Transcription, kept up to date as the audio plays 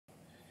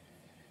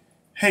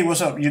Hey,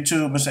 what's up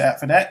YouTube? It's the app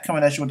for that,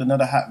 coming at you with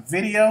another hot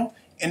video.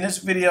 In this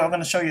video, I'm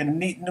going to show you a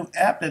neat new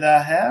app that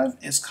I have.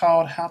 It's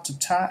called How to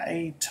Tie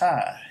a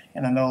Tie.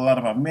 And I know a lot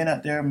of our men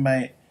out there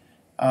might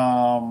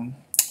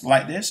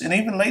like this, and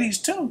even ladies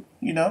too.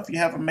 You know, if you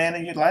have a man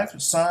in your life, a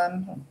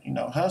son, you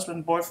know,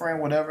 husband, boyfriend,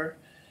 whatever,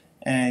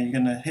 and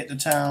you're going to hit the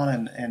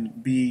town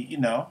and be, you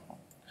know,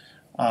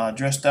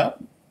 dressed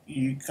up,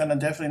 you're going to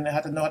definitely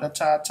have to know how to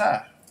tie a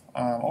tie.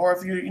 Or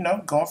if you're, you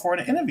know, going for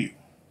an interview.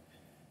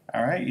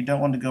 All right, you don't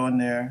want to go in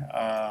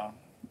there,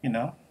 you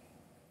know,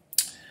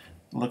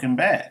 looking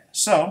bad.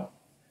 So,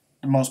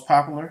 the most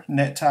popular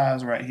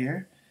neckties right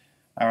here.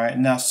 All right,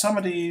 now some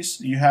of these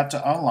you have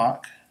to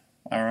unlock.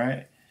 All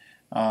right,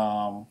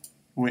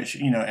 which,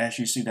 you know, as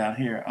you see down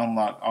here,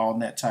 unlock all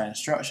necktie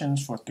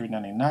instructions for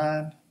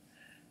 $3.99.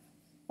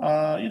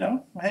 You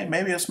know, hey,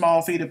 maybe a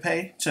small fee to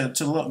pay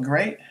to look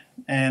great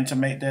and to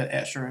make that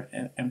extra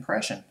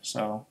impression.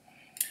 So,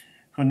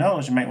 who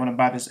knows, you might want to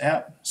buy this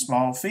app,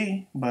 small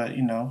fee, but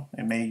you know,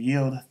 it may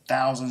yield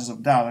thousands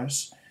of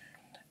dollars.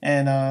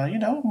 And you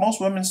know, most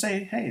women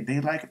say, hey, they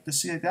like to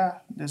see a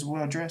guy that's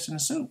well dressed in a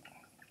suit.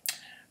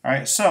 All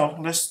right, so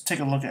let's take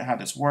a look at how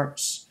this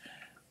works.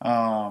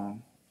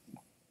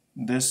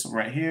 This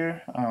right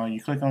here,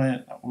 you click on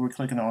it, we're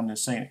clicking on the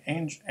St.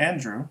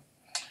 Andrew.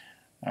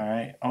 All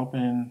right,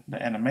 open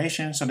the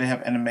animation. So they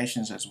have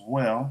animations as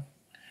well.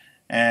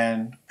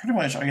 And pretty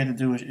much all you have to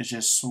do is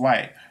just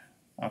swipe,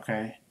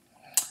 okay?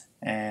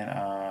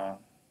 And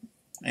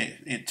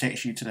it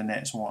takes you to the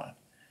next one.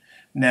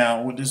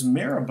 Now with this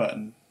mirror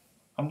button,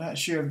 I'm not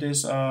sure if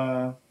this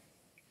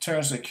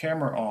turns the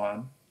camera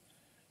on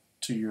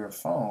to your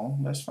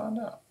phone. Let's find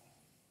out.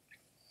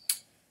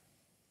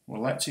 Would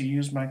like to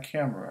use my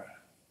camera.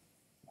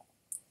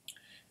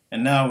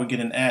 And now we get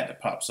an ad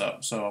that pops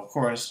up. So of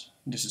course,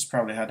 this is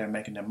probably how they're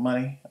making their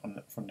money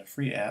from the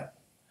free app.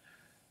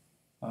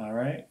 All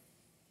right.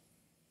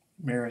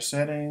 Mirror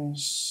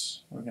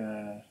settings. We're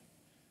gonna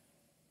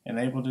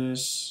enable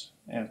this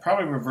and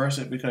probably reverse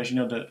it because you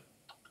know that,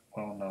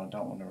 well, no, I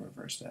don't want to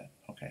reverse that.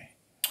 Okay.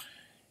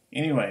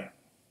 Anyway,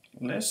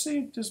 let's see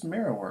if this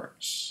mirror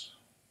works.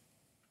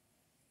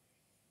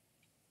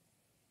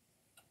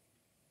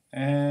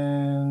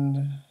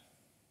 And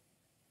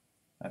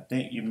I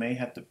think you may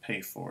have to pay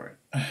for it.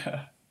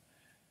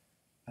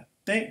 I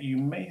think you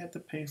may have to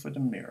pay for the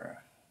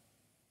mirror.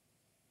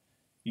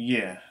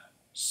 Yeah.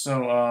 So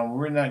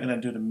we're not going to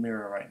do the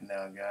mirror right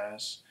now,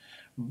 guys.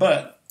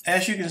 But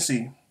as you can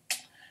see,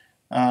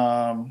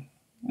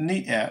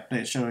 neat app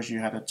that shows you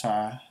how to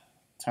tie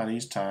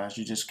these ties.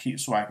 You just keep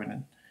swiping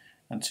it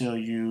until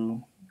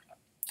you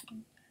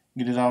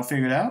get it all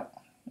figured out,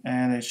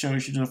 and it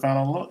shows you the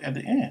final look at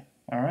the end.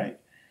 All right.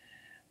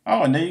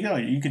 Oh, and there you go.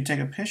 You can take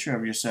a picture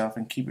of yourself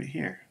and keep it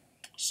here.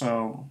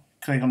 So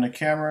click on the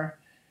camera.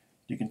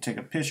 You can take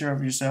a picture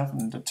of yourself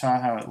and to tie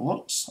how it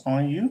looks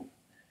on you.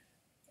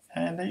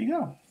 And there you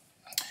go.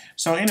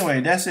 So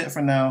anyway, that's it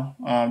for now.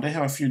 They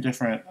have a few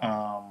different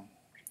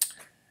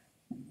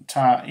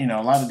tie, you know,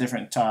 a lot of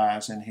different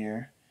ties in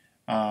here.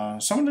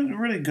 Some of the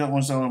really good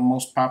ones, though, the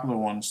most popular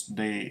ones,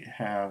 they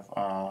have,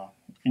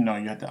 you know,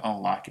 you have to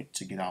unlock it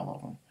to get all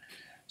of them.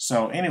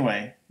 So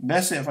anyway,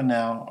 that's it for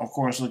now. Of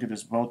course, look at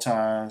this, bow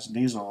ties.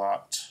 These are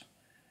locked.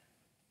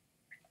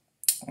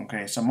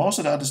 Okay, so most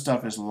of the other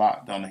stuff is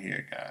locked on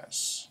here,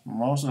 guys.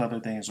 Most of the other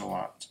things are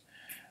locked.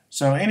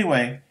 So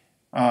anyway,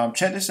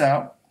 check this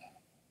out.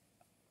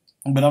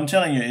 But I'm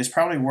telling you, it's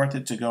probably worth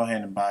it to go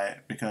ahead and buy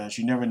it because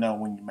you never know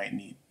when you might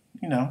need,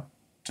 you know,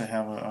 to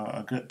have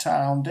a good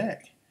tie on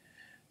deck.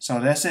 So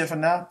that's it for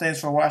now. Thanks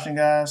for watching,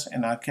 guys,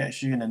 and I'll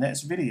catch you in the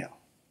next video.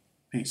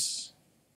 Peace.